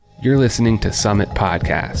You're listening to Summit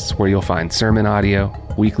Podcasts, where you'll find sermon audio,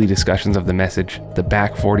 weekly discussions of the message, the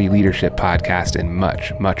Back 40 Leadership Podcast, and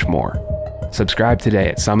much, much more. Subscribe today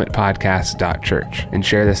at summitpodcasts.church and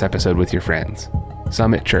share this episode with your friends.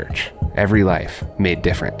 Summit Church, every life made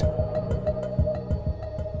different.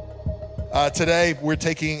 Today, we're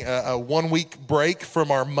taking a 1 week break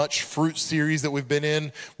from our Much Fruit series that we've been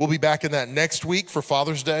in. We'll be back in that next week for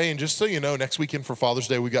Father's Day. And just so you know, next weekend for Father's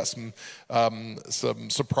Day, we got some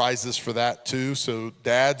surprises for that too. So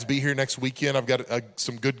dads, be here next weekend. I've got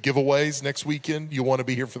some good giveaways next weekend. You'll want to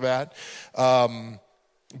be here for that.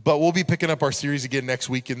 But we'll be picking up our series again next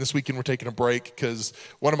weekend. This weekend, we're taking a break because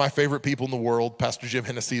one of my favorite people in the world, Pastor Jim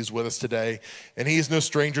Hennesy, is with us today. And he is no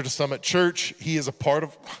stranger to Summit Church. He is a part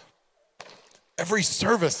of every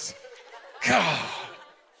service. God,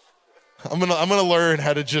 I'm gonna learn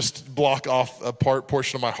how to just block off a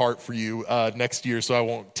portion of my heart for you next year, so I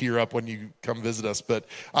won't tear up when you come visit us. But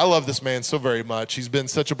I love this man so very much. He's been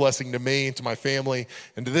such a blessing to me and to my family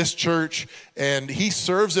and to this church. And he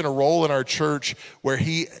serves in a role in our church where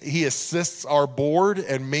he assists our board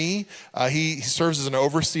and me. He serves as an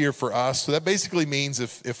overseer for us. So that basically means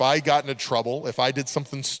if I got into trouble, if I did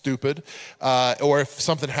something stupid, or if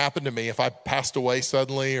something happened to me, if I passed away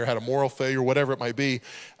suddenly or had a moral failure, whatever it might be,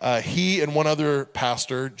 he and one other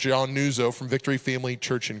pastor, John Nuzzo from Victory Family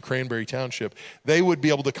Church in Cranberry Township, they would be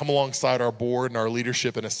able to come alongside our board and our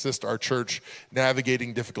leadership and assist our church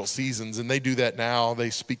navigating difficult seasons. And they do that now. They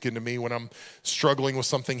speak into me when I'm struggling with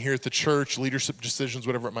something here at the church, leadership decisions,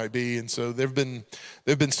 whatever it might be. And so they've been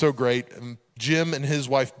so great. And Jim and his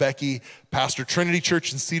wife, Becky, pastor Trinity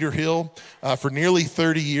Church in Cedar Hill. For nearly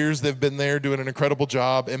 30 years, they've been there doing an incredible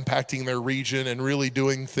job impacting their region and really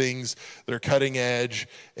doing things that are cutting edge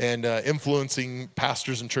and influencing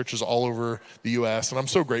pastors and churches all over the U.S. And I'm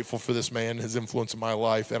so grateful for this man, his influence in my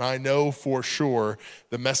life. And I know for sure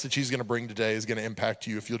the message he's going to bring today is going to impact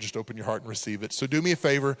you if you'll just open your heart and receive it. So do me a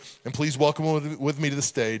favor and please welcome with me to the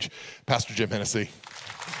stage, Pastor Jim Hennesy.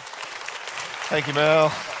 Thank you,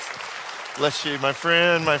 Mel. Bless you, my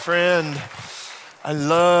friend. I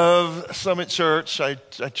love Summit Church. I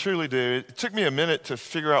truly do. It took me a minute to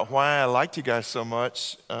figure out why I liked you guys so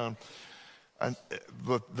much. The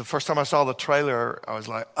first time I saw the trailer, I was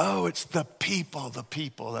like, oh, it's the people.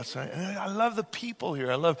 That's right. And I love the people here.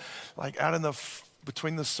 I love, like, out in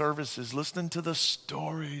between the services, listening to the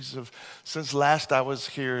stories of, since last I was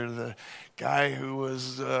here, the guy who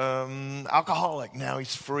was alcoholic, now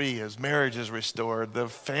he's free, his marriage is restored, the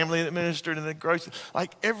family that ministered in the grocery.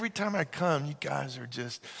 Like, every time I come, you guys are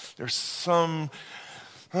just, there's some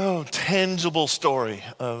tangible story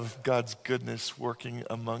of God's goodness working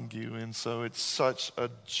among you. And so it's such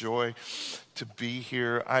a joy to be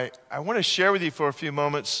here. I want to share with you for a few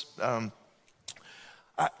moments.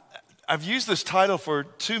 I've used this title for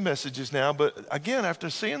 2 messages now, but again, after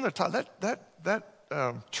seeing the title, that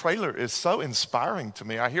trailer is so inspiring to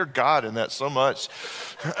me. I hear God in that so much.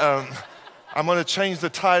 I'm going to change the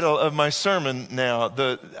title of my sermon now.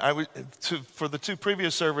 For the 2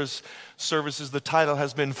 previous services, the title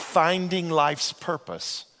has been Finding Life's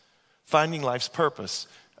Purpose. Finding Life's Purpose.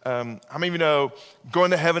 How many of you know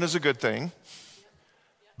going to heaven is a good thing,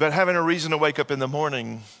 but having a reason to wake up in the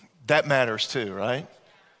morning, that matters too, right?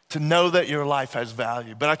 To know that your life has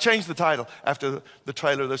value. But I changed the title after the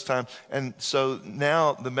trailer this time. And so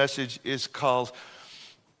now the message is called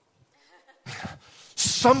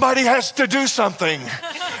Somebody Has to Do Something.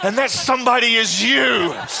 And that somebody is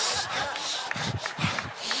you.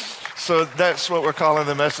 So that's what we're calling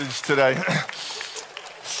the message today.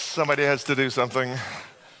 Somebody has to do something.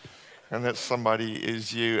 And that somebody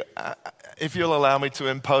is you. If you'll allow me to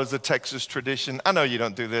impose a Texas tradition, I know you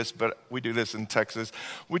don't do this, but we do this in Texas.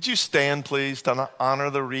 Would you stand, please, to honor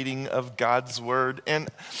the reading of God's word? And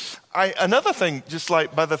another thing, just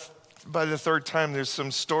like by the 3rd time, there's some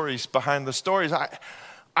stories behind the stories. I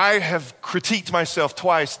have critiqued myself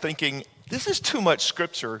twice, thinking this is too much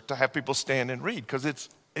scripture to have people stand and read because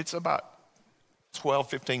it's about 12,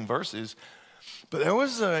 15 verses. But there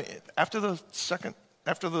was after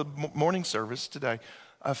the morning service today,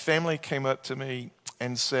 a family came up to me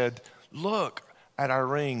and said, look at our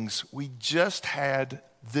rings. We just had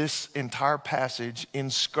this entire passage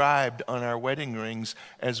inscribed on our wedding rings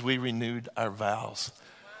as we renewed our vows.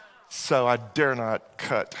 So I dare not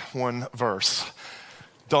cut one verse.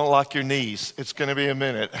 Don't lock your knees. It's going to be a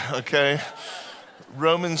minute, okay?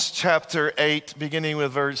 Romans chapter 8, beginning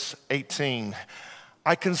with verse 18.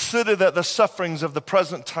 I consider that the sufferings of the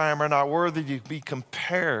present time are not worthy to be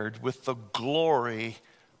compared with the glory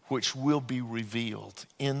which will be revealed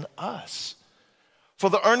in us. For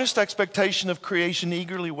the earnest expectation of creation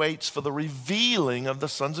eagerly waits for the revealing of the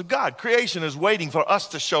sons of God. Creation is waiting for us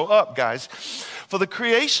to show up, guys. For the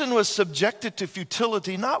creation was subjected to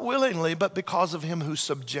futility, not willingly, but because of him who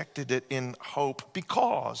subjected it in hope.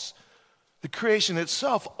 Because the creation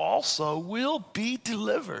itself also will be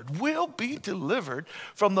delivered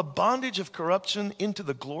from the bondage of corruption into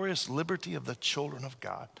the glorious liberty of the children of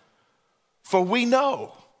God. For we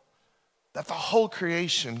know that the whole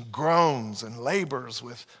creation groans and labors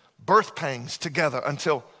with birth pangs together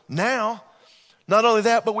until now. Not only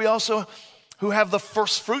that, but we also, who have the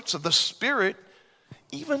first fruits of the Spirit,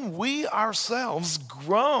 even we ourselves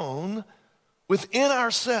groan within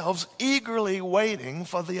ourselves, eagerly waiting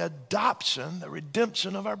for the adoption, the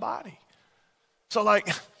redemption of our body. So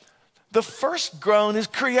the first groan is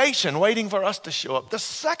creation waiting for us to show up. The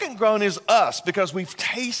second groan is us because we've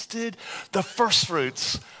tasted the first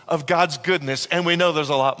fruits of God's goodness and we know there's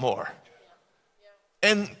a lot more.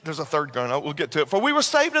 And there's a third groan. We'll get to it. For we were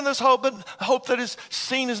saved in this hope, but hope that is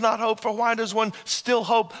seen is not hope. For why does one still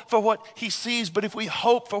hope for what he sees? But if we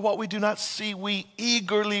hope for what we do not see, we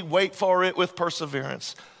eagerly wait for it with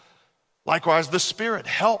perseverance. Likewise, the Spirit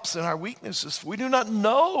helps in our weaknesses. We do not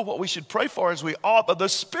know what we should pray for as we ought, but the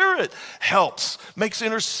Spirit helps, makes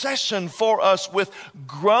intercession for us with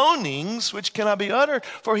groanings which cannot be uttered.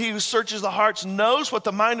 For he who searches the hearts knows what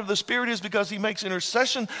the mind of the Spirit is, because he makes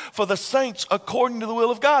intercession for the saints according to the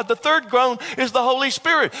will of God. The third groan is the Holy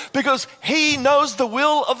Spirit, because he knows the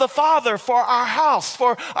will of the Father for our house,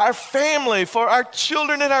 for our family, for our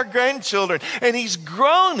children and our grandchildren. And he's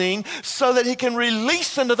groaning so that he can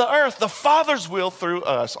release into the earth the Father's will through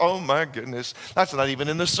us. Oh my goodness. That's not even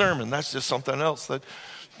in the sermon. That's just something else.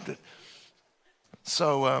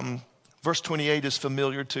 So verse 28 is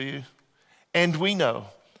familiar to you. And we know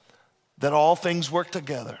that all things work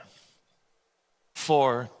together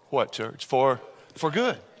for what, church? For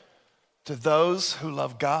good. To those who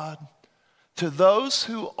love God, to those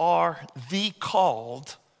who are the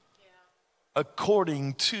called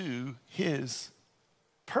according to his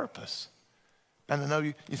purpose. And I know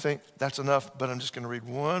you think that's enough, but I'm just going to read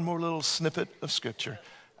one more little snippet of scripture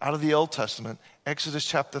out of the Old Testament. Exodus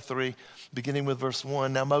chapter 3, beginning with verse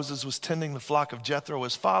 1. Now Moses was tending the flock of Jethro,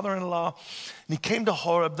 his father-in-law, and he came to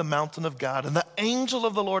Horeb, the mountain of God. And the angel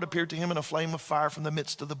of the Lord appeared to him in a flame of fire from the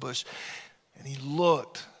midst of the bush. And he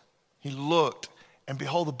looked, and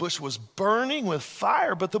behold, the bush was burning with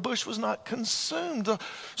fire, but the bush was not consumed.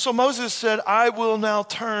 So Moses said, I will now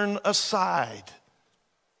turn aside.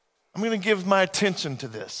 I'm going to give my attention to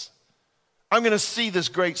this. I'm going to see this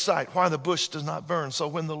great sight, why the bush does not burn. So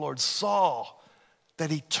when the Lord saw that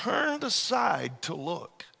he turned aside to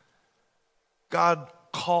look, God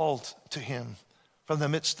called to him from the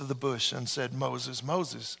midst of the bush and said, Moses,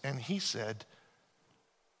 Moses. And he said,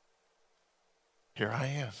 here I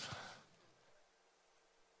am.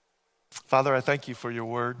 Father, I thank you for your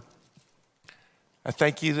word. I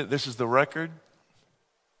thank you that this is the record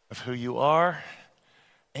of who you are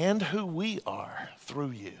and who we are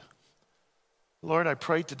through you. Lord, I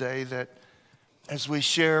pray today that as we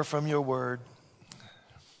share from your word,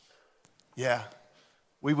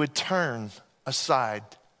 we would turn aside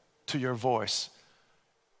to your voice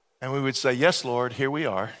and we would say, yes, Lord, here we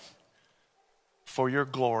are for your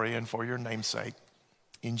glory and for your name's sake.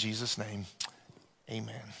 In Jesus' name,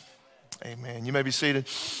 amen. Amen. You may be seated.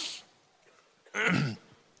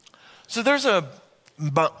 So there's a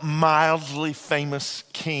mildly famous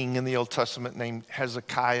king in the Old Testament named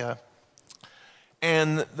Hezekiah.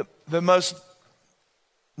 And the most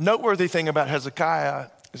noteworthy thing about Hezekiah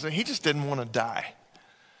is that he just didn't want to die.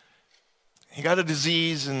 He got a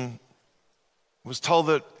disease and was told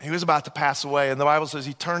that he was about to pass away. And the Bible says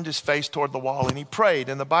he turned his face toward the wall and he prayed.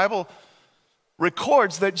 And the Bible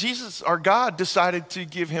records that Jesus, or God, decided to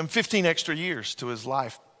give him 15 extra years to his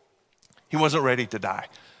life. He wasn't ready to die.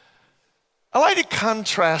 I like to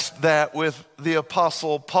contrast that with the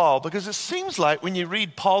Apostle Paul, because it seems like when you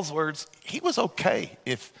read Paul's words, he was okay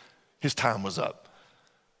if his time was up.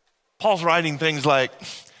 Paul's writing things like,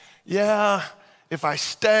 if I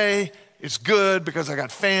stay, it's good because I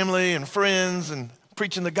got family and friends and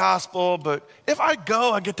preaching the gospel, but if I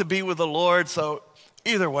go, I get to be with the Lord, so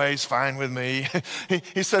either way is fine with me.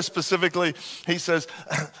 He says specifically,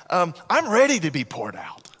 I'm ready to be poured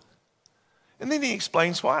out. And then he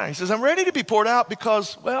explains why. He says, I'm ready to be poured out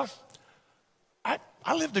because,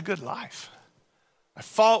 I lived a good life. I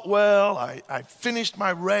fought well. I finished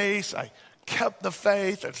my race. I kept the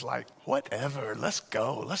faith. It's like, whatever, let's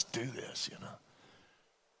go. Let's do this,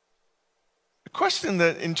 The question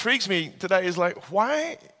that intrigues me today is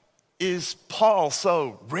why is Paul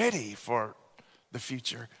so ready for the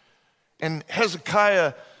future? And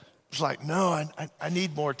Hezekiah was like, no, I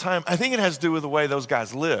need more time. I think it has to do with the way those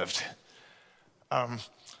guys lived.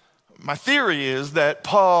 My theory is that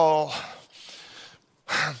Paul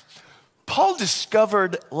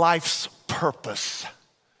discovered life's purpose,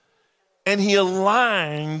 and he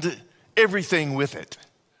aligned everything with it.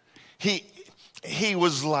 He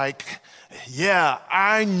was like, yeah,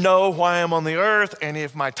 I know why I'm on the earth, and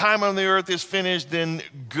if my time on the earth is finished, then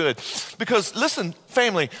good. Because listen,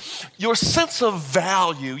 family, your sense of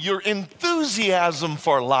value, your enthusiasm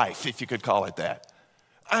for life, if you could call it that.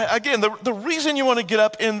 Again, the reason you want to get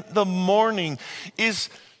up in the morning is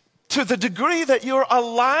to the degree that you're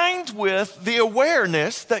aligned with the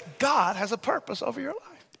awareness that God has a purpose over your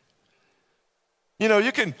life. You know,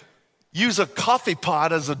 you can use a coffee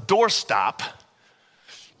pot as a doorstop,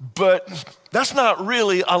 but that's not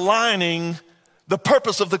really aligning the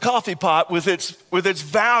purpose of the coffee pot with its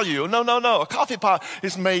value. No. A coffee pot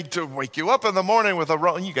is made to wake you up in the morning with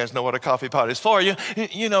you guys know what a coffee pot is for.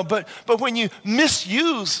 You know, but when you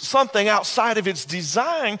misuse something outside of its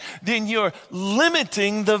design, then you're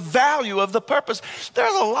limiting the value of the purpose.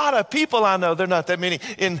 There's a lot of people I know, there are not that many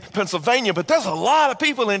in Pennsylvania, but there's a lot of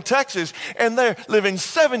people in Texas, and they're living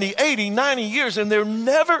 70, 80, 90 years, and they're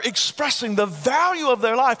never expressing the value of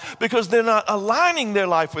their life because they're not aligning their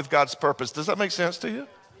life with God's purpose. Does that make sense to you?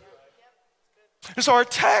 And so our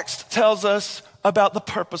text tells us about the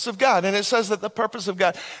purpose of God. And it says that the purpose of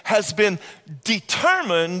God has been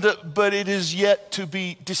determined, but it is yet to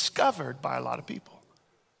be discovered by a lot of people.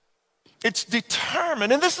 It's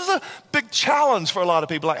determined. And this is a big challenge for a lot of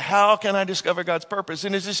people. Like, how can I discover God's purpose?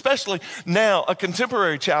 And it's especially now a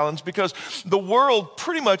contemporary challenge because the world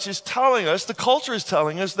pretty much is telling us, the culture is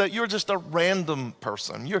telling us that you're just a random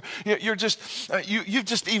person. You've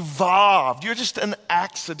just evolved. You're just an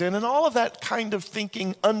accident. And all of that kind of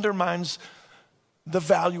thinking undermines the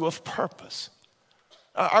value of purpose.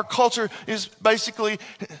 Our culture is basically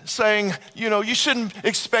saying, you shouldn't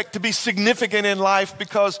expect to be significant in life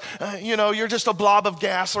because, you're just a blob of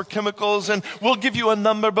gas or chemicals, and we'll give you a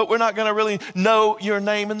number, but we're not going to really know your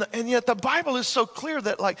name. And yet the Bible is so clear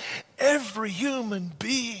that like every human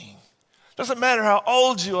being, doesn't matter how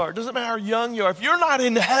old you are, doesn't matter how young you are, if you're not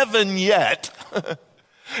in heaven yet,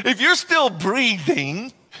 if you're still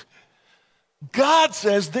breathing, God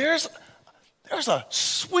says there's a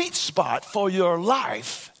sweet spot for your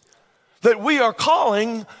life that we are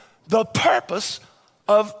calling the purpose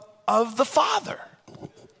of the Father,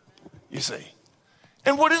 you see.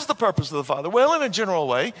 And what is the purpose of the Father? Well, in a general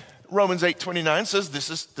way, Romans 8:29 says this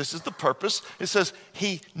is the purpose. It says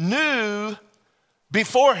he knew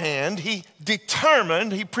beforehand, he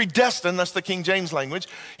determined, he predestined, that's the King James language,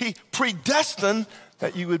 he predestined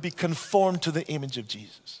that you would be conformed to the image of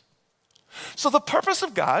Jesus. So the purpose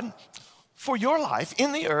of God for your life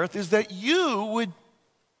in the earth is that you would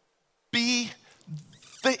be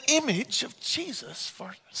the image of Jesus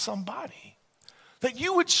for somebody. That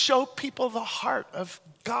you would show people the heart of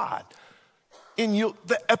God in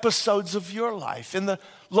the episodes of your life, in the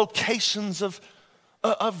locations of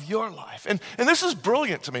your life. And this is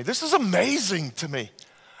brilliant to me. This is amazing to me.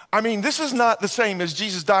 I mean, this is not the same as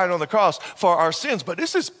Jesus dying on the cross for our sins, but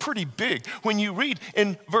this is pretty big. When you read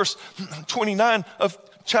in verse 29 of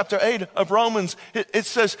chapter 8 of Romans, it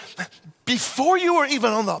says, before you were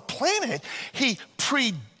even on the planet, he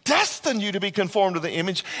predestined you to be conformed to the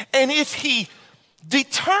image. And if he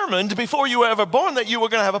determined before you were ever born that you were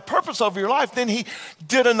going to have a purpose over your life, then he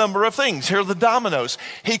did a number of things. Here are the dominoes.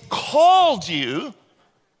 He called you,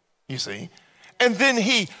 you see, and then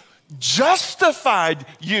he justified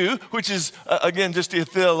you, which is, again, just a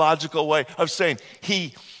theological way of saying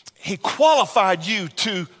he qualified you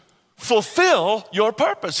to fulfill your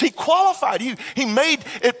purpose. He qualified you. He made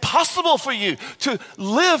it possible for you to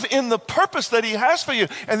live in the purpose that he has for you.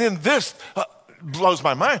 And then this blows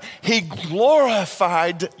my mind. He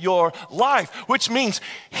glorified your life, which means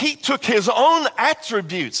he took his own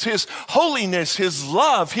attributes, his holiness, his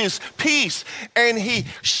love, his peace, and he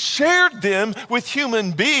shared them with human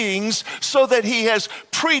beings so that he has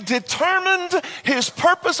predetermined his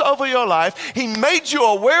purpose over your life. He made you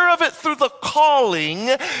aware of it through the calling.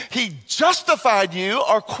 He justified you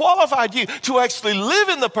or qualified you to actually live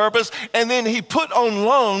in the purpose, and then he put on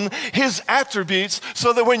loan his attributes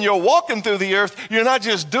so that when you're walking through the earth, you're not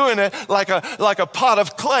just doing it like a pot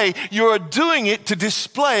of clay. You're doing it to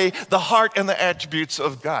display the heart and the attributes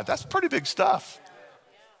of God. That's pretty big stuff.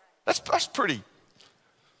 That's pretty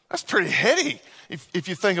heady if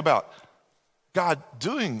you think about God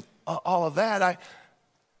doing all of that.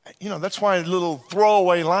 That's why little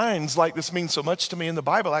throwaway lines like this mean so much to me in the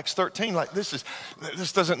Bible. Acts 13, like this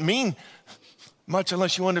doesn't mean much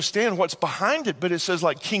unless you understand what's behind it. But it says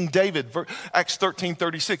like King David, Acts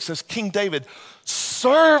 13:36 says King David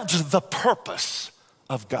served the purpose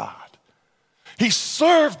of God. He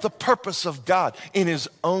served the purpose of God in his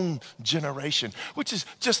own generation, which is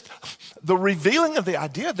just the revealing of the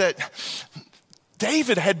idea that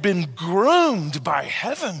David had been groomed by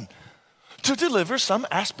heaven to deliver some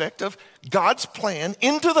aspect of God's plan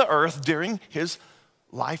into the earth during his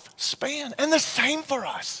lifespan. And the same for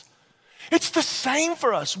us. It's the same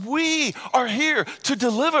for us. We are here to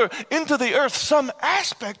deliver into the earth some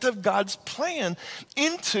aspect of God's plan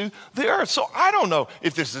into the earth. So I don't know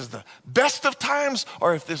if this is the best of times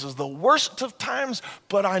or if this is the worst of times,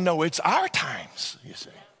 but I know it's our times, you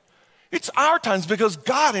see. It's our times because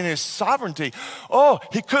God in his sovereignty,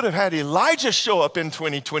 he could have had Elijah show up in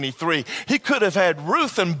 2023. He could have had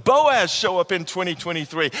Ruth and Boaz show up in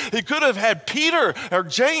 2023. He could have had Peter or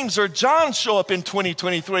James or John show up in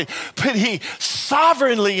 2023. But he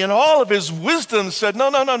sovereignly in all of his wisdom said,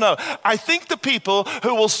 no. I think the people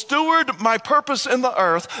who will steward my purpose in the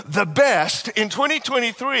earth the best in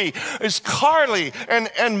 2023 is Carly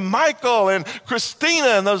and Michael and Christina.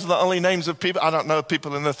 And those are the only names of people. I don't know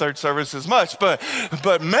people in the third service as much, but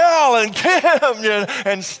Mel and Kim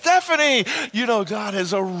and Stephanie, God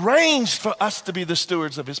has arranged for us to be the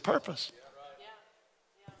stewards of his purpose.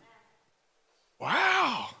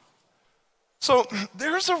 Wow. So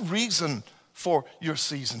there's a reason for your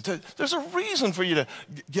season. There's a reason for you to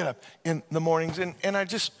get up in the mornings. And I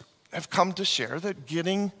just have come to share that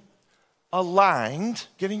getting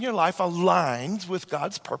your life aligned with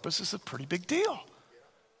God's purpose is a pretty big deal.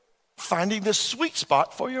 Finding the sweet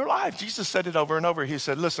spot for your life. Jesus said it over and over. He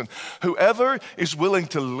said, listen, whoever is willing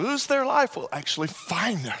to lose their life will actually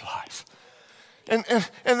find their life. And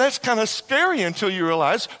that's kind of scary until you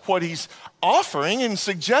realize what he's offering and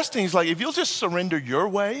suggesting. He's like, if you'll just surrender your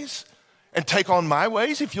ways and take on my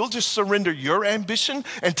ways, if you'll just surrender your ambition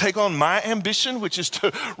and take on my ambition, which is to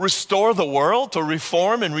restore the world, to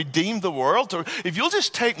reform and redeem the world, if you'll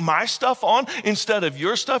just take my stuff on instead of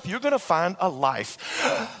your stuff, you're going to find a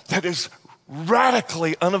life that is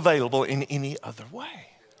radically unavailable in any other way.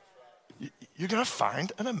 You're going to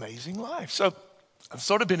find an amazing life. So I've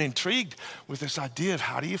sort of been intrigued with this idea of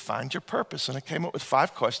how do you find your purpose? And I came up with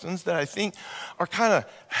 5 questions that I think are kind of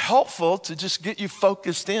helpful to just get you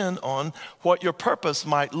focused in on what your purpose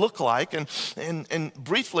might look like. And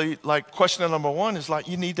briefly, like question number 1 is like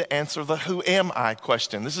you need to answer the who am I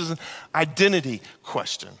question. This is an identity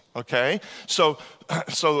question, okay? So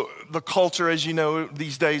the culture, as you know,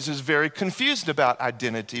 these days is very confused about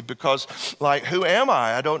identity because, like, who am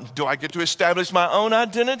I? Do I get to establish my own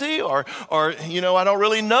identity, or I don't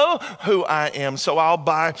really know who I am, so I'll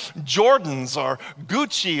buy Jordans or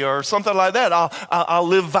Gucci or something like that. I'll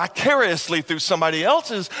live vicariously through somebody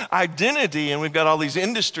else's identity, and we've got all these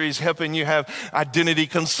industries helping you have identity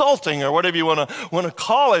consulting or whatever you want to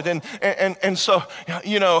call it, and so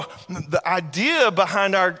the idea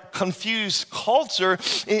behind our confused culture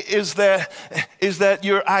is that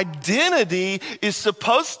your identity is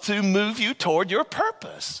supposed to move you toward your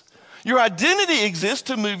purpose. Your identity exists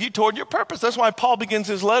to move you toward your purpose. That's why Paul begins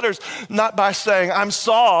his letters not by saying, I'm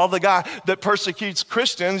Saul, the guy that persecutes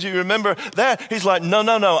Christians. You remember that? He's like, no.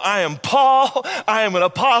 I am Paul. I am an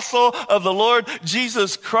apostle of the Lord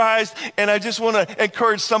Jesus Christ. And I just want to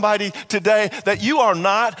encourage somebody today that you are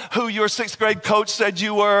not who your 6th grade coach said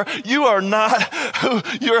you were. You are not who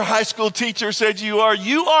your high school teacher said you are.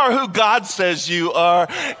 You are who God says you are.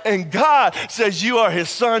 And God says you are his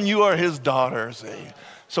son. You are his daughter. See?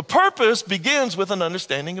 So purpose begins with an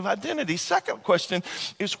understanding of identity. Second question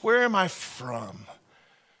is, where am I from?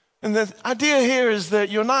 And the idea here is that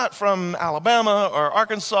you're not from Alabama or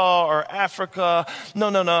Arkansas or Africa. No.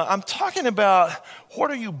 I'm talking about what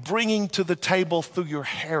are you bringing to the table through your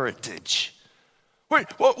heritage?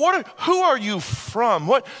 Who are you from?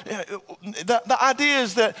 The idea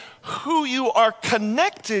is that who you are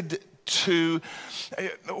connected to,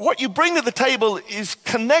 what you bring to the table is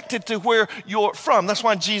connected to where you're from. That's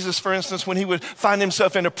why Jesus, for instance, when he would find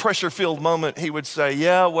himself in a pressure-filled moment, he would say,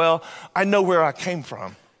 I know where I came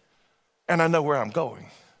from, and I know where I'm going.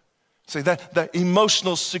 See, that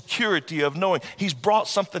emotional security of knowing he's brought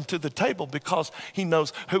something to the table because he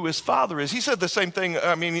knows who his father is. He said the same thing.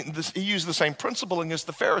 He used the same principle against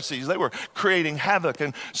the Pharisees. They were creating havoc.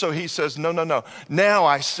 And so he says, no. Now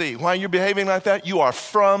I see why you're behaving like that. You are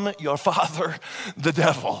from your father, the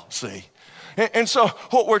devil, see. And so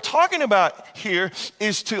what we're talking about here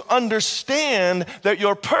is to understand that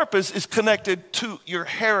your purpose is connected to your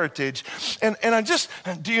heritage. And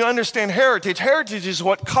do you understand heritage? Heritage is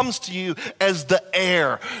what comes to you as the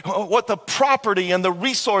heir, what the property and the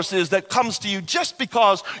resource is that comes to you just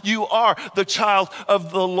because you are the child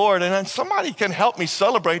of the Lord. And somebody can help me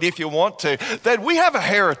celebrate, if you want to, that we have a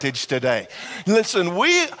heritage today. Listen,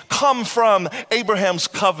 we come from Abraham's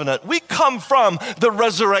covenant. We come from the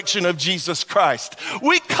resurrection of Jesus Christ.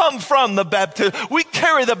 We come from the baptism. We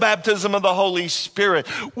carry the baptism of the Holy Spirit.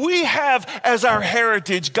 We have as our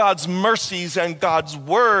heritage God's mercies and God's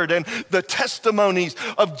word and the testimonies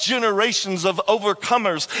of generations of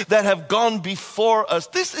overcomers that have gone before us.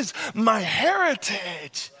 This is my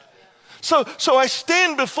heritage. So I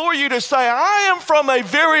stand before you to say, I am from a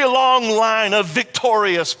very long line of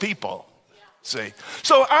victorious people. See,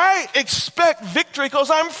 so I expect victory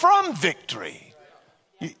because I'm from victory.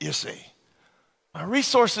 You see, my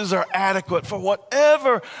resources are adequate for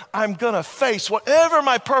whatever I'm going to face, whatever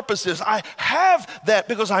my purpose is. I have that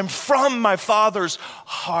because I'm from my Father's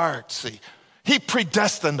heart. See, He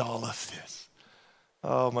predestined all of this.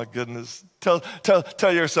 Oh my goodness. Tell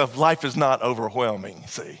yourself life is not overwhelming,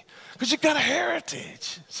 see. Because you've got a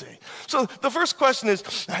heritage, see. So the first question is,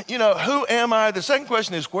 who am I? The second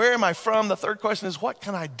question is, where am I from? The third question is, what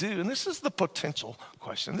can I do? And this is the potential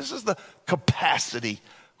question. This is the capacity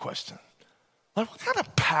question. Like, what kind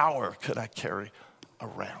of power could I carry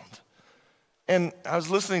around? And I was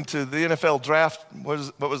listening to the NFL draft, what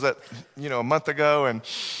was that, a month ago, and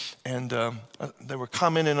they were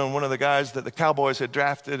commenting on one of the guys that the Cowboys had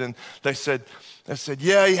drafted, and they said,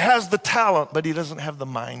 yeah, he has the talent, but he doesn't have the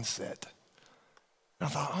mindset. And I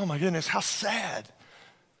thought, oh my goodness, how sad.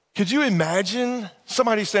 Could you imagine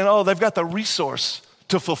somebody saying, oh, they've got the resource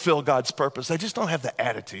to fulfill God's purpose. They just don't have the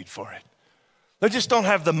attitude for it. They just don't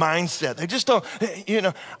have the mindset. They just don't,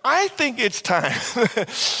 I think it's time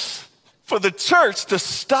for the church to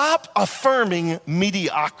stop affirming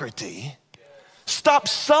mediocrity. Stop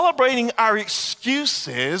celebrating our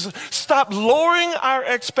excuses. Stop lowering our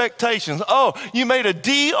expectations. Oh, you made a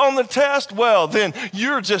D on the test? Well, then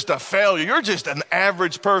you're just a failure. You're just an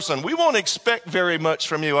average person. We won't expect very much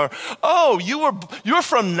from you. Or, oh, you're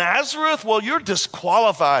from Nazareth? Well, you're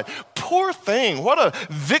disqualified. Poor thing. What a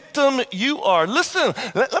victim you are. Listen,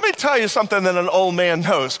 let me tell you something that an old man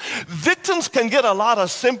knows. Victims can get a lot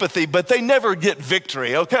of sympathy, but they never get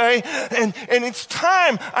victory, okay? And it's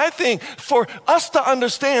time, I think, for us to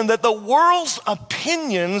understand that the world's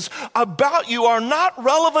opinions about you are not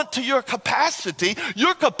relevant to your capacity.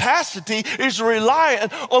 Your capacity is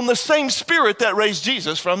reliant on the same Spirit that raised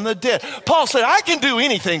Jesus from the dead. Paul said, I can do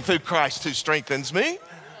anything through Christ who strengthens me.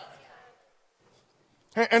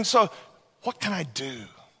 And so, what can I do?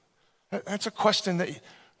 That's a question that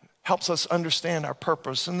helps us understand our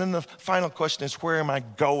purpose. And then the final question is, where am I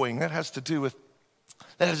going? That has to do with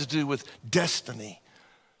destiny.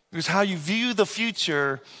 Because how you view the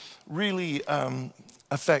future really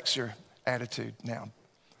affects your attitude now.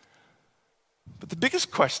 But the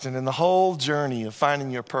biggest question in the whole journey of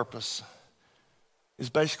finding your purpose is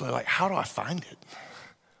basically like, how do I find it?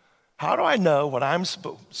 How do I know what I'm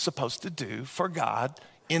supposed to do for God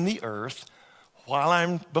in the earth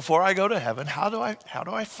before I go to heaven? How do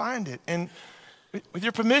I find it? And with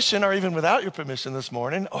your permission, or even without your permission this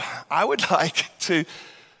morning, I would like to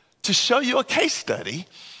show you a case study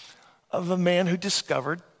of a man who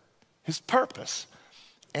discovered his purpose.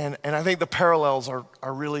 And I think the parallels are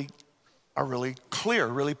really clear,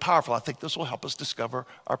 really powerful. I think this will help us discover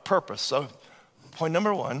our purpose. So point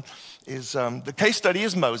number one is, the case study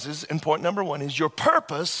is Moses, and point number one is your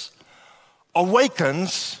purpose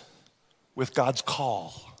awakens with God's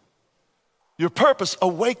call. Your purpose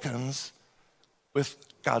awakens with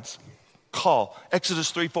God's call.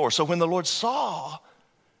 Exodus 3:4. So when the Lord saw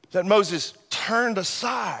that Moses turned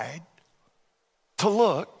aside to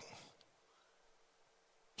look,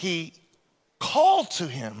 he called to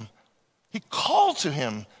him. He called to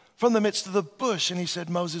him from the midst of the bush, and he said,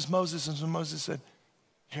 Moses, Moses. And so Moses said,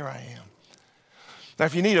 here I am. Now,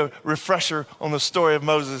 if you need a refresher on the story of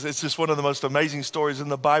Moses, it's just one of the most amazing stories in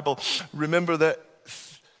the Bible. Remember that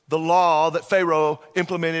the law that Pharaoh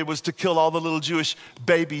implemented was to kill all the little Jewish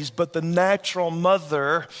babies, but the natural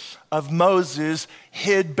mother of Moses,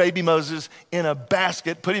 hid baby Moses in a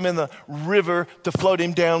basket, put him in the river to float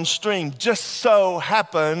him downstream. Just so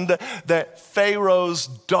happened that Pharaoh's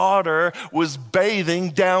daughter was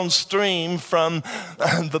bathing downstream from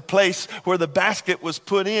the place where the basket was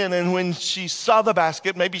put in. And when she saw the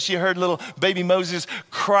basket, maybe she heard little baby Moses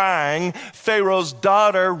crying, Pharaoh's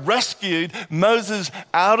daughter rescued Moses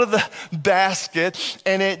out of the basket.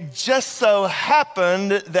 And it just so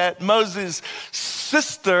happened that Moses'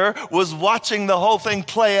 sister was watching the whole thing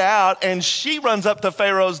play out, and she runs up to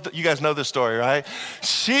Pharaoh's, you guys know this story, right?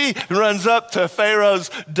 She runs up to Pharaoh's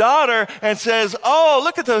daughter and says, oh,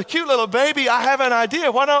 look at the cute little baby. I have an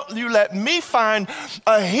idea. Why don't you let me find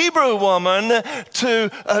a Hebrew woman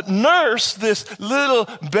to nurse this little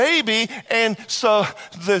baby? And so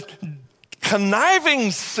the conniving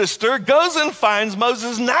sister goes and finds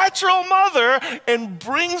Moses' natural mother and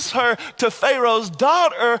brings her to Pharaoh's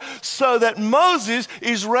daughter so that Moses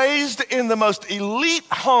is raised in the most elite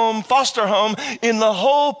home, foster home in the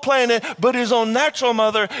whole planet, but his own natural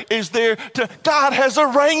mother is there to, God has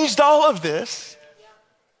arranged all of this.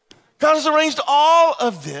 God has arranged all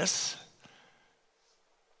of this.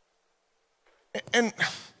 And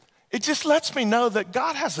it just lets me know that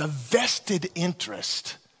God has a vested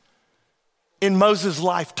interest in Moses'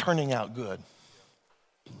 life turning out good.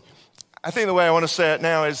 I think the way I want to say it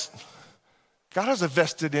now is God has a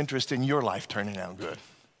vested interest in your life turning out good.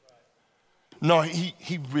 No,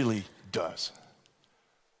 he really does.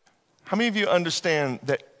 How many of you understand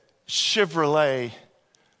that Chevrolet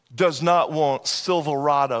does not want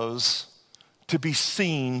Silverados to be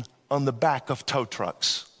seen on the back of tow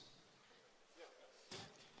trucks?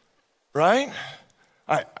 Right?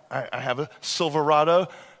 I have a Silverado.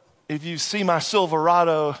 If you see my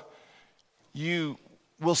Silverado, you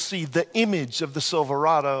will see the image of the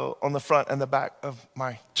Silverado on the front and the back of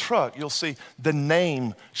my truck. You'll see the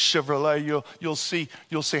name Chevrolet.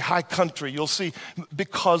 You'll see High Country. You'll see,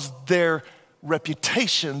 because their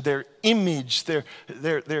reputation, their image, the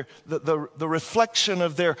reflection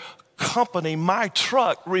of their company, my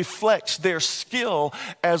truck reflects their skill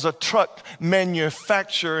as a truck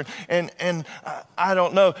manufacturer. And I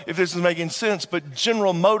don't know if this is making sense, but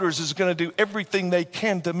General Motors is going to do everything they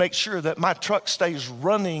can to make sure that my truck stays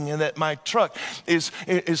running and that my truck is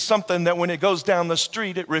something that when it goes down the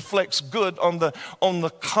street, it reflects good on the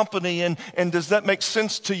company. And does that make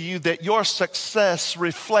sense to you that your success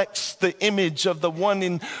reflects the image of the one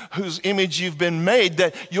in whose image you've been made,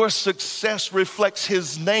 that your success reflects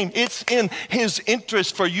his name? It's in his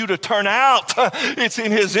interest for you to turn out. It's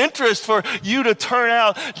in his interest for you to turn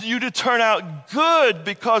out good,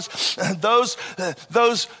 because those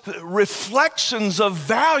reflections of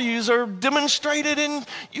values are demonstrated in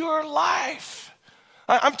your life.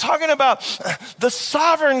 I'm talking about the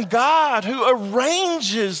sovereign God who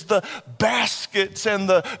arranges the baskets and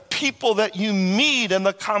the people that you meet and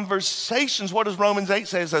the conversations. What does Romans 8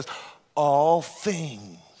 say? It says, all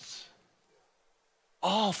things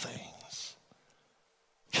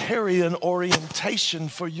carry an orientation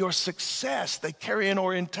for your success. They carry an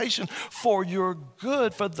orientation for your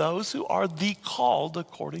good, for those who are the called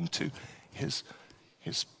according to his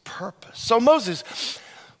purpose. So Moses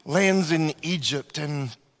lands in Egypt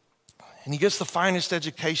and he gets the finest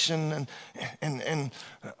education and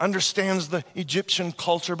understands the Egyptian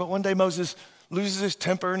culture. But one day Moses loses his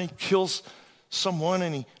temper and he kills someone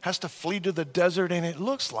and he has to flee to the desert, and it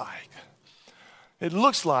looks like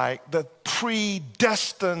the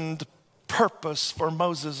predestined purpose for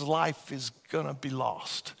Moses' life is going to be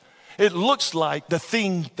lost. It looks like the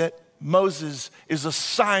thing that Moses is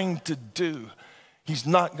assigned to do, he's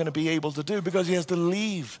not going to be able to do, because he has to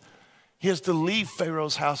leave. He has to leave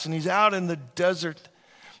Pharaoh's house, and he's out in the desert.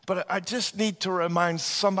 But I just need to remind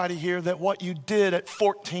somebody here that what you did at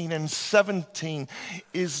 14 and 17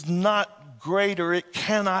 is not greater. It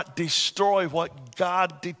cannot destroy what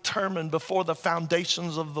God determined before the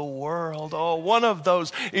foundations of the world. Oh, one of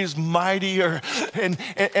those is mightier. And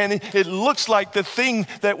it looks like the thing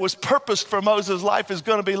that was purposed for Moses' life is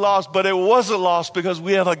going to be lost, but it wasn't lost because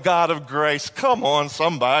we have a God of grace. Come on,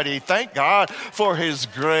 somebody. Thank God for his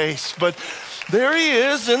grace. But there he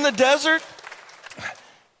is in the desert,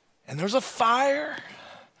 and there's a fire.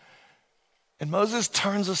 And Moses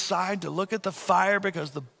turns aside to look at the fire because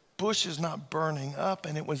the bush is not burning up,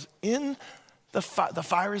 and it was in the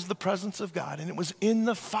fire is the presence of God, and it was in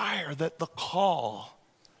the fire that the call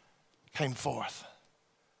came forth.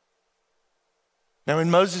 Now, in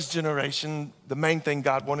Moses' generation, the main thing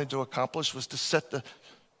God wanted to accomplish was to set the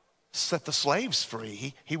slaves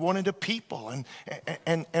free. He wanted a people,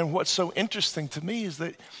 and what's so interesting to me is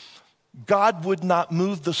that God would not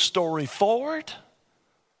move the story forward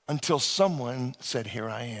until someone said, here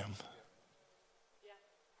I am.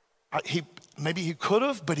 Maybe he could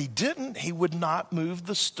have, but he didn't. He would not move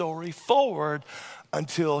the story forward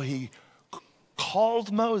until he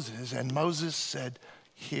called Moses, and Moses said,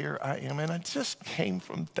 here I am. And I just came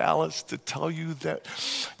from Dallas to tell you that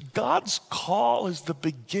God's call is the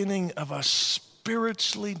beginning of a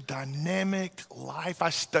spiritually dynamic life.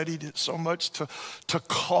 I studied it so much to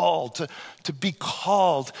call, to be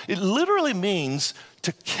called. It literally means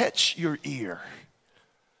to catch your ear.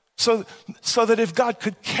 So that if God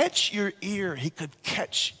could catch your ear, he could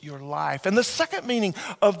catch your life. And the second meaning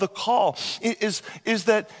of the call is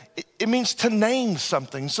that it means to name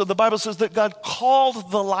something. So the Bible says that God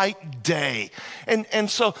called the light day. And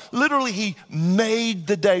so literally he made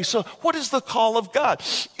the day. So what is the call of God?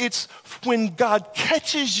 It's when God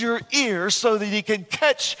catches your ear so that he can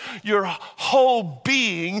catch your whole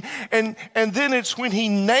being. And then it's when he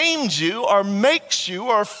names you or makes you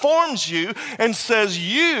or forms you and says,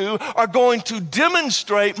 you are going to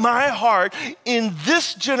demonstrate my heart in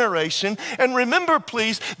this generation. And remember,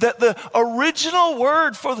 please, that the original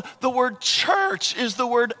word for the word church is the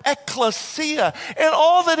word ecclesia. And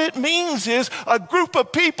all that it means is a group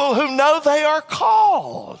of people who know they are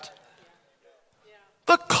called.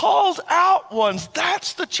 The called out ones,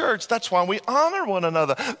 that's the church. That's why we honor one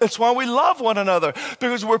another. That's why we love one another,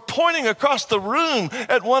 because we're pointing across the room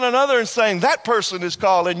at one another and saying, that person is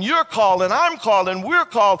called, and you're called, and I'm called, and we're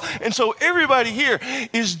called. And so everybody here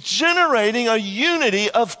is generating a unity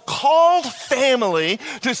of called family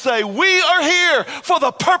to say, we are here for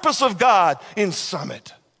the purpose of God in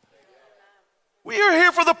Summit. We are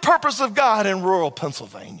here for the purpose of God in rural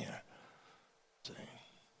Pennsylvania.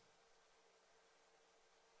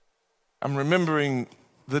 I'm remembering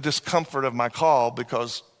the discomfort of my call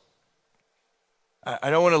because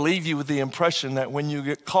I don't want to leave you with the impression that when you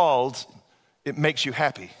get called, it makes you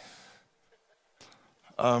happy.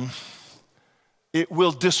 It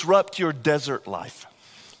will disrupt your desert life.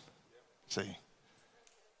 See?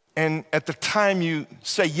 And at the time you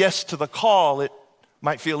say yes to the call, it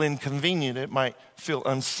might feel inconvenient. It might feel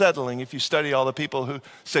unsettling. If you study all the people who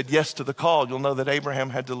said yes to the call, you'll know that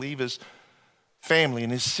Abraham had to leave his family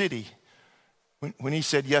and his city. When he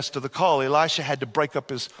said yes to the call, Elisha had to break up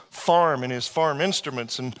his farm and his farm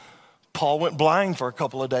instruments, and Paul went blind for a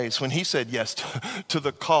couple of days when he said yes to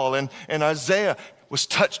the call. And Isaiah was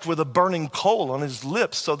touched with a burning coal on his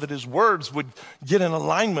lips so that his words would get in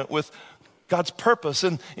alignment with God's purpose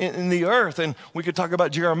in the earth. And we could talk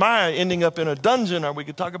about Jeremiah ending up in a dungeon, or we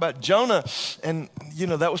could talk about Jonah. And,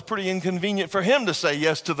 that was pretty inconvenient for him to say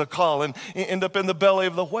yes to the call and end up in the belly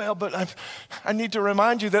of the whale. But I need to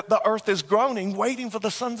remind you that the earth is groaning, waiting for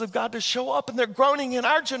the sons of God to show up. And they're groaning in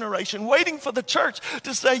our generation, waiting for the church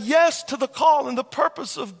to say yes to the call and the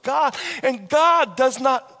purpose of God. And God does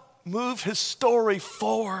not move his story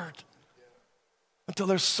forward until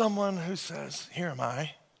there's someone who says, here am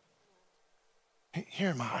I. Here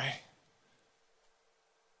am I.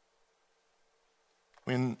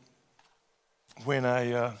 When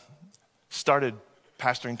I started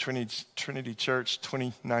pastoring Trinity Church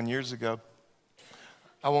 29 years ago,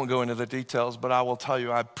 I won't go into the details, but I will tell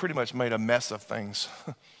you I pretty much made a mess of things.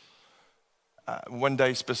 One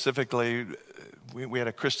day specifically, we had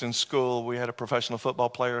a Christian school. We had a professional football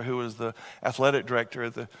player who was the athletic director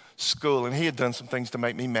at the school, and he had done some things to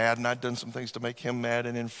make me mad, and I'd done some things to make him mad.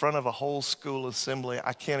 And in front of a whole school assembly,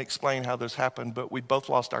 I can't explain how this happened, but we both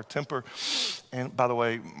lost our temper. And by the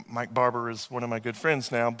way, Mike Barber is one of my good friends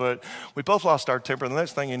now, but we both lost our temper. And the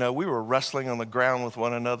next thing you know, we were wrestling on the ground with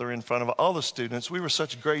one another in front of all the students. We were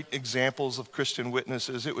such great examples of Christian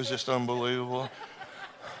witnesses. It was just unbelievable.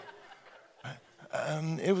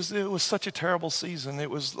 It was such a terrible season. It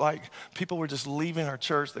was like people were just leaving our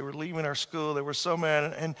church. They were leaving our school. They were so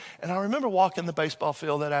mad. And I remember walking the baseball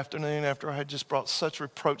field that afternoon after I had just brought such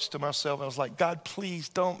reproach to myself. I was like, God, please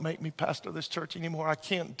don't make me pastor this church anymore. I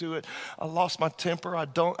can't do it. I lost my temper. I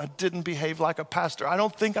didn't behave like a pastor. I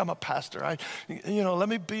don't think I'm a pastor. Let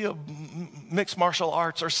me be a mixed martial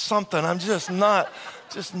arts or something. I'm just not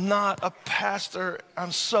a pastor.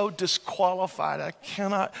 I'm so disqualified. I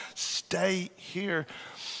cannot stay here.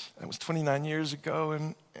 It was 29 years ago,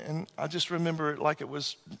 and I just remember it like it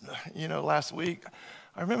was, last week.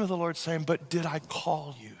 I remember the Lord saying, but did I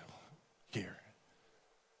call you here?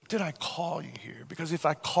 Did I call you here? Because if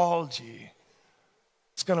I called you,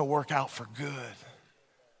 it's going to work out for good.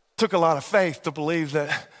 It took a lot of faith to believe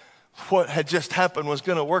that what had just happened was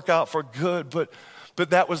going to work out for good, but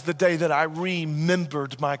But that was the day that I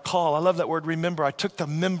remembered my call. I love that word, remember. I took the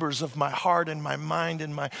members of my heart and my mind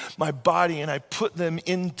and my body, and I put them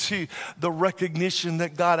into the recognition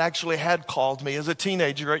that God actually had called me. As a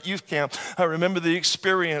teenager at youth camp, I remember the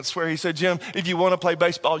experience where he said, Jim, if you want to play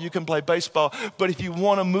baseball, you can play baseball. But if you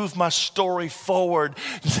want to move my story forward,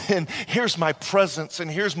 then here's my presence and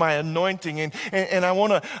here's my anointing. And I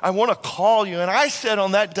want to call you. And I said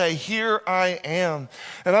on that day, here I am.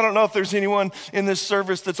 And I don't know if there's anyone in this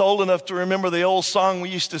service that's old enough to remember the old song we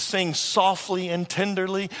used to sing, softly and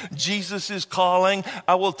tenderly, Jesus is calling.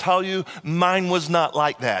 I will tell you, mine was not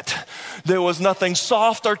like that. There was nothing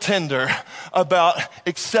soft or tender about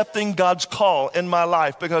accepting God's call in my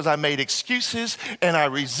life, because I made excuses and I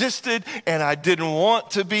resisted and I didn't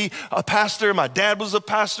want to be a pastor. My dad was a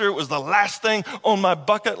pastor. It was the last thing on my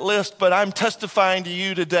bucket list. But I'm testifying to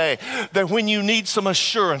you today that when you need some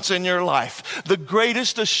assurance in your life, the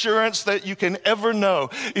greatest assurance that you can ever know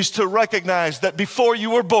is to recognize that before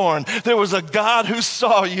you were born, there was a God who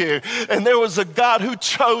saw you, and there was a God who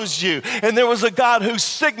chose you, and there was a God who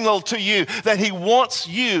signaled to you that he wants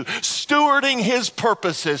you stewarding his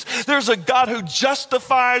purposes. There's a God who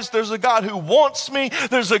justifies. There's a God who wants me.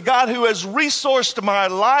 There's a God who has resourced my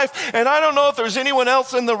life. And I don't know if there's anyone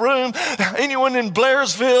else in the room, anyone in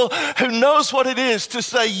Blairsville, who knows what it is to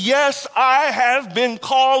say, yes, I have been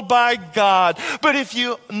called by God. But if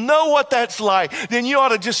you know what that's like, then you ought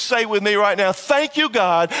to just say with me right now, thank you,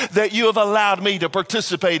 God, that you have allowed me to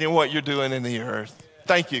participate in what you're doing in the earth.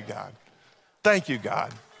 Thank you, God. Thank you,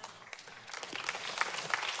 God.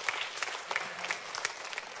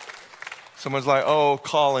 Someone's like, oh,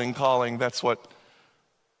 calling. That's what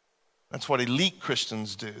elite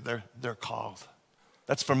Christians do. They're called.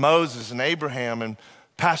 That's for Moses and Abraham and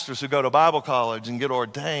pastors who go to Bible college and get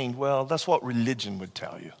ordained. Well, that's what religion would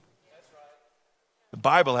tell you. The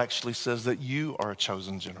Bible actually says that you are a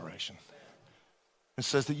chosen generation. It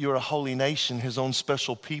says that you're a holy nation, his own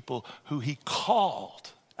special people who he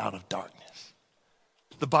called out of darkness.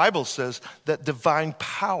 The Bible says that divine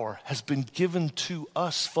power has been given to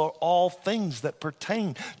us for all things that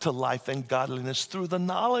pertain to life and godliness through the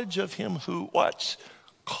knowledge of him who, what?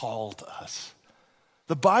 Called us.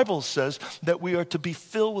 The Bible says that we are to be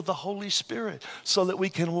filled with the Holy Spirit so that we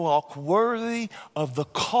can walk worthy of the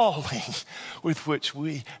calling with which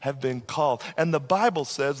we have been called. And the Bible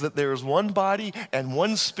says that there is one body and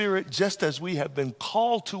one spirit, just as we have been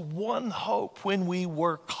called to one hope when we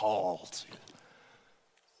were called.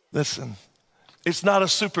 Listen, it's not a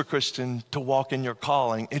super Christian to walk in your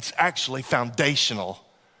calling. It's actually foundational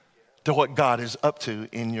to what God is up to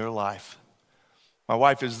in your life. My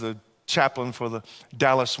wife is the chaplain for the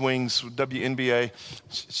Dallas Wings, WNBA.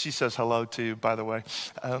 She says hello to you, by the way.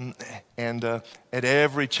 And at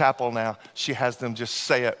every chapel now, she has them just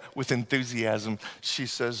say it with enthusiasm. She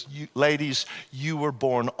says, ladies, you were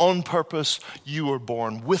born on purpose, you were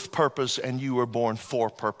born with purpose, and you were born for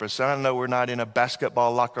purpose. And I know we're not in a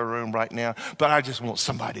basketball locker room right now, but I just want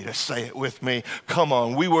somebody to say it with me. Come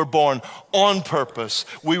on, we were born on purpose.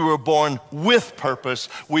 We were born with purpose.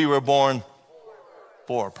 We were born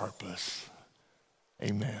for purpose.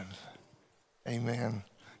 Amen. Amen.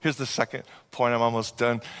 Here's the second point. I'm almost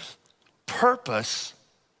done. Purpose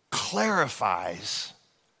clarifies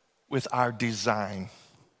with our design.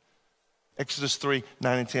 Exodus 3,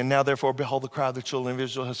 9 and 10. Now, therefore, behold, the cry of the children of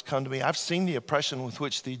Israel has come to me. I've seen the oppression with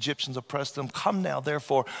which the Egyptians oppressed them. Come now,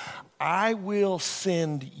 therefore, I will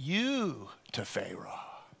send you to Pharaoh,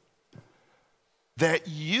 that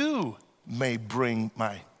you may bring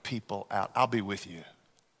my people out. I'll be with you.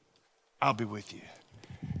 I'll be with you.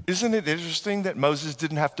 Isn't it interesting that Moses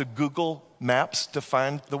didn't have to Google Maps to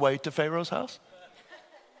find the way to Pharaoh's house?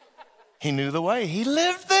 He knew the way. He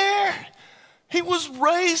lived there. He was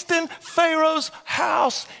raised in Pharaoh's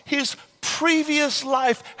house. His previous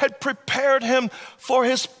life had prepared him for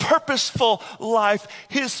his purposeful life,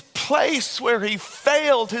 his place where he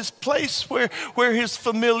failed, his place where his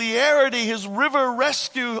familiarity, his river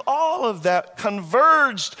rescue, all of that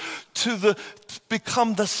converged to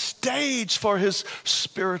become the stage for his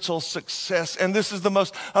spiritual success. And this is the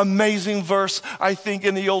most amazing verse, I think,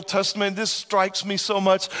 in the Old Testament. This strikes me so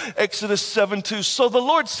much. Exodus 7:2. So the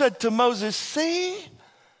Lord said to Moses, see,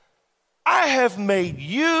 I have made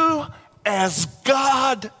you as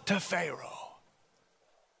God to Pharaoh.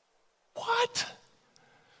 What?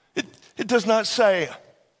 It does not say,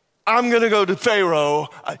 I'm going to go to Pharaoh.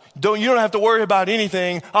 You don't have to worry about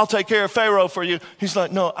anything. I'll take care of Pharaoh for you. He's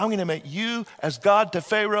like, no, I'm going to make you as God to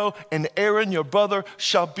Pharaoh, and Aaron, your brother,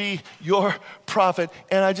 shall be your prophet.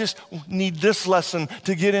 And I just need this lesson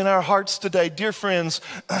to get in our hearts today. Dear friends,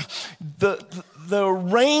 the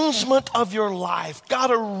arrangement of your life.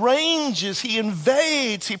 God arranges, he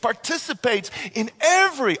invades, he participates in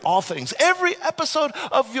all things, every episode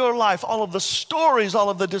of your life, all of the stories, all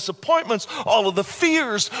of the disappointments, all of the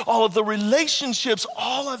fears, all of the relationships,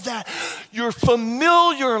 all of that. Your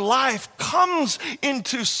familiar life comes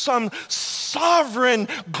into some sovereign,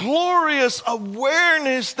 glorious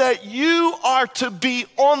awareness that you are to be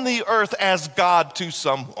on the earth as God to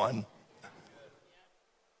someone.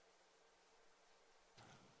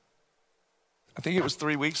 I think it was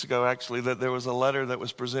 3 weeks ago, actually, that there was a letter that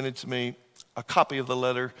was presented to me, a copy of the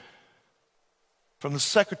letter from the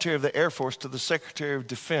Secretary of the Air Force to the Secretary of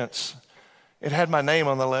Defense. It had my name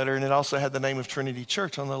on the letter, and it also had the name of Trinity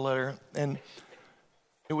Church on the letter. And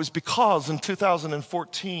it was because in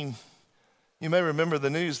 2014, you may remember the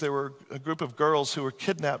news, there were a group of girls who were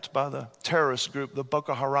kidnapped by the terrorist group, the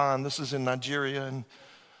Boko Haram. This is in Nigeria, and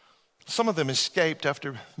some of them escaped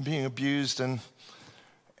after being abused, and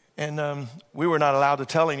we were not allowed to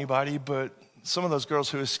tell anybody, but some of those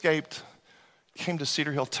girls who escaped came to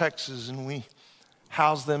Cedar Hill, Texas, and we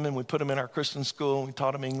housed them, and we put them in our Christian school, and we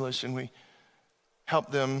taught them English, and we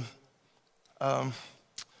helped them. The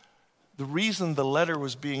reason the letter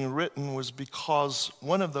was being written was because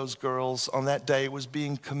one of those girls on that day was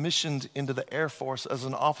being commissioned into the Air Force as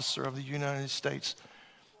an officer of the United States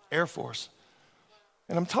Air Force.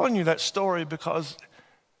 And I'm telling you that story because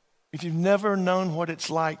if you've never known what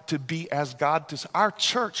it's like to be as God to, our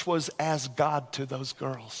church was as God to those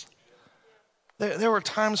girls. There were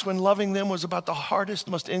times when loving them was about the hardest,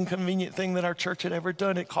 most inconvenient thing that our church had ever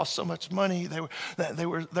done. It cost so much money. They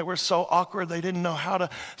were so awkward. They didn't know how to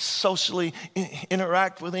socially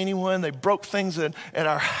interact with anyone. They broke things at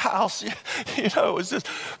our house. It was just,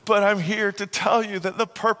 but I'm here to tell you that the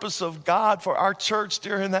purpose of God for our church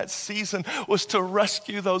during that season was to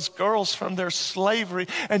rescue those girls from their slavery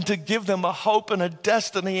and to give them a hope and a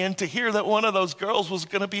destiny, and to hear that one of those girls was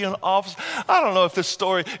going to be an officer. I don't know if this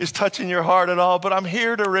story is touching your heart at all, but I'm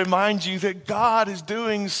here to remind you that God is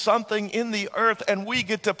doing something in the earth, and we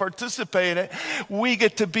get to participate in it. We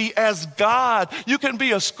get to be as God. You can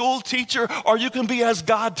be a school teacher, or you can be as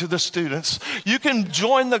God to the students. You can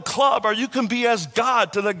join the club, or you can be as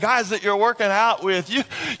God to the guys that you're working out with.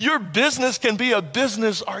 Your business can be a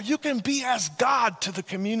business, or you can be as God to the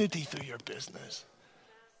community through your business.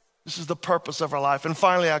 This is the purpose of our life. And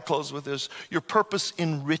finally, I close with this. Your purpose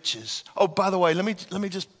enriches. Oh, by the way, let me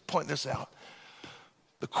just point this out.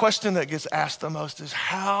 The question that gets asked the most is,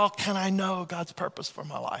 how can I know God's purpose for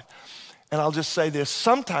my life? And I'll just say this.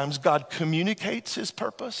 Sometimes God communicates his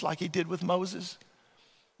purpose like he did with Moses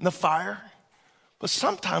in the fire. But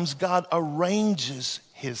sometimes God arranges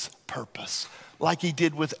his purpose like he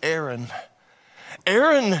did with Aaron.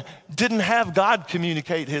 Aaron didn't have God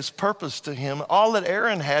communicate his purpose to him. All that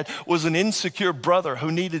Aaron had was an insecure brother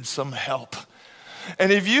who needed some help.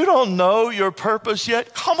 And if you don't know your purpose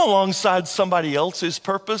yet, come alongside somebody else's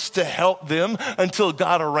purpose to help them until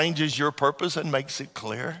God arranges your purpose and makes it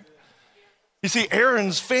clear. You see,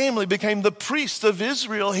 Aaron's family became the priests of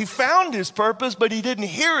Israel. He found his purpose, but he didn't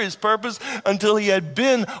hear his purpose until he had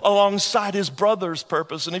been alongside his brother's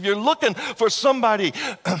purpose. And if you're looking for somebody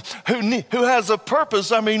who has a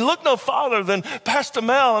purpose, look no farther than Pastor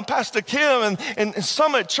Mel and Pastor Kim and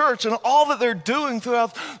Summit Church and all that they're doing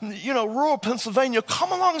throughout, rural Pennsylvania.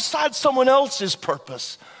 Come alongside someone else's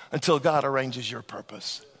purpose until God arranges your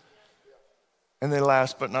purpose. And then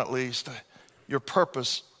last but not least, your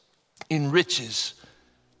purpose enriches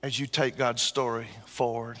as you take God's story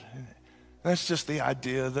forward. And that's just the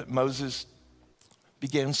idea that Moses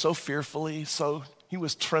began so fearfully, so he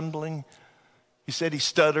was trembling. He said he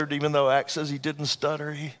stuttered, even though Acts says he didn't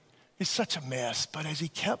stutter. He's such a mess. But as he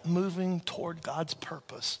kept moving toward God's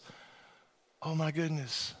purpose, oh my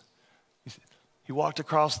goodness, he walked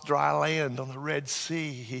across dry land on the Red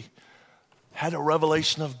Sea. He had a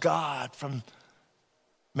revelation of God from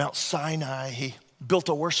Mount Sinai. He built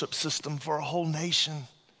a worship system for a whole nation.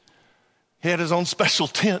 He had his own special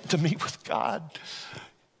tent to meet with God.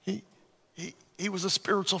 He was a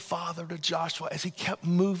spiritual father to Joshua as he kept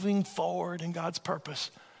moving forward in God's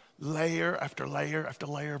purpose. Layer after layer after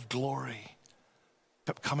layer of glory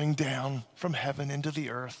kept coming down from heaven into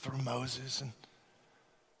the earth through Moses.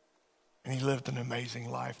 And he lived an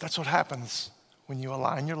amazing life. That's what happens when you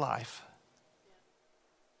align your life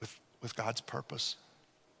with God's purpose.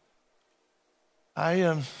 I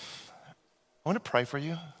want to pray for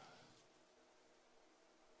you.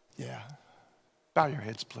 Yeah. Bow your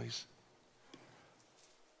heads, please.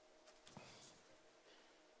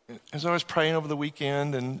 As I was praying over the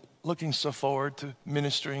weekend and looking so forward to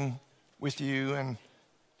ministering with you and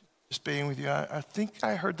just being with you, I think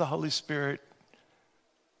I heard the Holy Spirit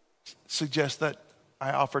suggest that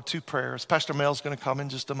I offer 2 prayers. Pastor Mel's going to come in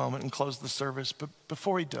just a moment and close the service. But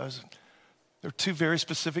before he does, there are 2 very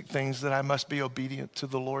specific things that I must be obedient to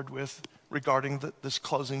the Lord with regarding this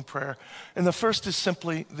closing prayer. And the first is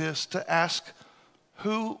simply this, to ask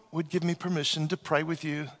who would give me permission to pray with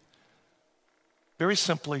you, very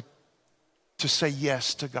simply, to say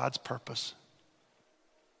yes to God's purpose.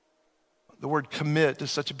 The word commit is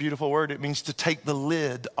such a beautiful word. It means to take the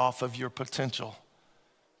lid off of your potential,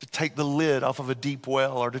 to take the lid off of a deep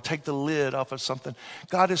well, or to take the lid off of something.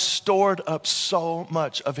 God has stored up so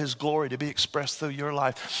much of his glory to be expressed through your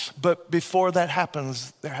life. But before that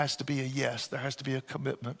happens, there has to be a yes. There has to be a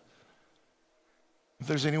commitment. If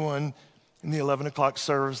there's anyone in the 11 o'clock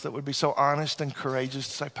service that would be so honest and courageous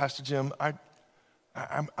to say, Pastor Jim,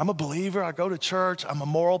 I'm a believer, I go to church, I'm a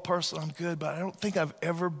moral person, I'm good, but I don't think I've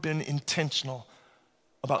ever been intentional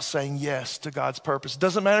about saying yes to God's purpose. It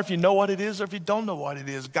doesn't matter if you know what it is or if you don't know what it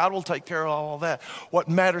is. God will take care of all of that. What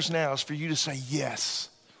matters now is for you to say yes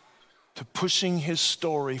to pushing his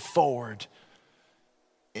story forward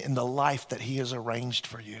in the life that he has arranged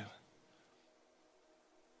for you. And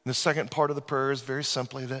the second part of the prayer is very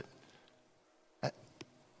simply that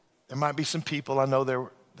there might be some people, I know there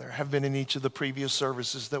have been in each of the previous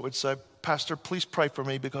services, that would say, Pastor, please pray for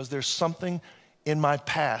me because there's something in my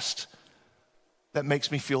past that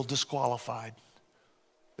makes me feel disqualified.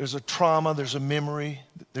 There's a trauma, there's a memory,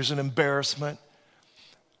 there's an embarrassment.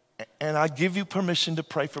 And I give you permission to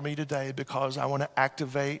pray for me today because I want to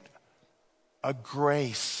activate a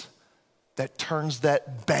grace that turns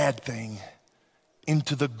that bad thing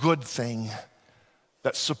into the good thing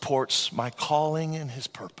that supports my calling and his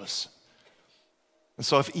purpose. And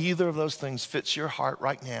so if either of those things fits your heart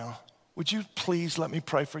right now, would you please let me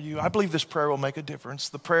pray for you? I believe this prayer will make a difference.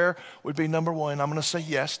 The prayer would be, number 1, I'm going to say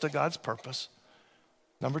yes to God's purpose.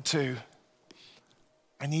 Number 2,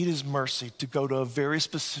 I need his mercy to go to a very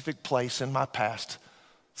specific place in my past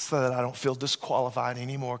so that I don't feel disqualified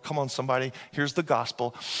anymore. Come on, somebody, here's the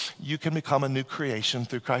gospel. You can become a new creation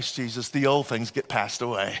through Christ Jesus. The old things get passed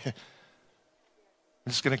away. I'm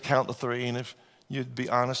just going to count to 3, and if you'd be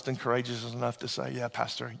honest and courageous enough to say, yeah,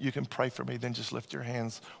 Pastor, you can pray for me, then just lift your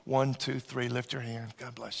hands. 1, 2, 3, lift your hand.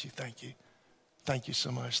 God bless you. Thank you. Thank you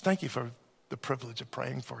so much. Thank you for the privilege of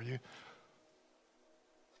praying for you.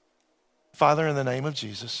 Father, in the name of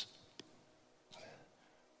Jesus, I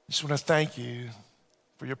just want to thank you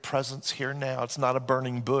for your presence here now. It's not a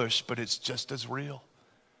burning bush, but it's just as real.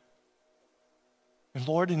 And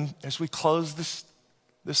Lord, as we close this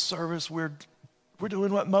service, we're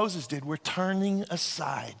doing what Moses did. We're turning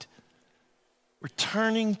aside. We're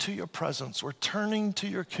turning to your presence. We're turning to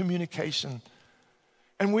your communication.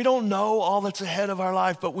 And we don't know all that's ahead of our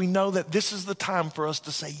life, but we know that this is the time for us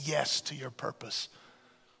to say yes to your purpose.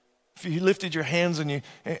 If you lifted your hands and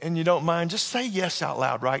you don't mind, just say yes out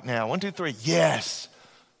loud right now. 1, 2, 3, yes.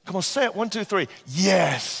 Come on, say it. 1, 2, 3,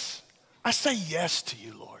 yes. I say yes to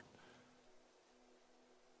you, Lord.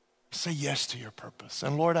 I say yes to your purpose.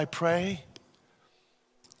 And Lord, I pray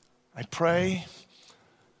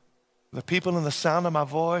the people in the sound of my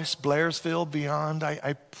voice, Blairsville, beyond,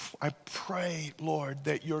 I pray, Lord,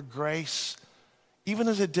 that your grace, even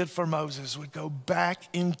as it did for Moses, would go back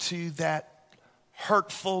into that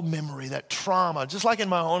hurtful memory, that trauma, just like in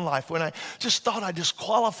my own life when I just thought I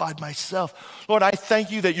disqualified myself. Lord, I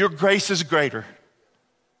thank you that your grace is greater.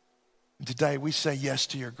 And today we say yes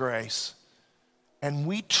to your grace. And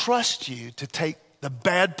we trust you to take the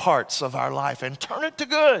bad parts of our life and turn it to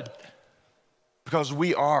good, because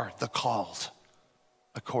we are the called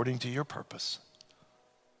according to your purpose.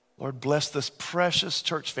 Lord, bless this precious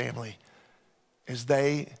church family as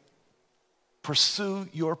they pursue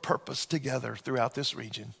your purpose together throughout this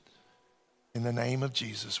region. In the name of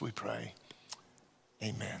Jesus, we pray.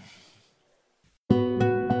 Amen.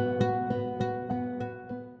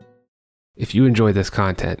 If you enjoy this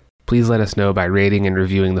content, please let us know by rating and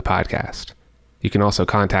reviewing the podcast. You can also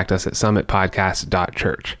contact us at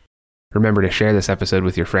summitpodcast.church. Remember to share this episode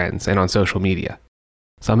with your friends and on social media.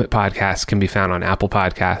 Summit Podcasts can be found on Apple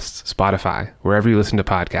Podcasts, Spotify, wherever you listen to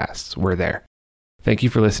podcasts, we're there. Thank you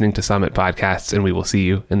for listening to Summit Podcasts, and we will see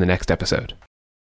you in the next episode.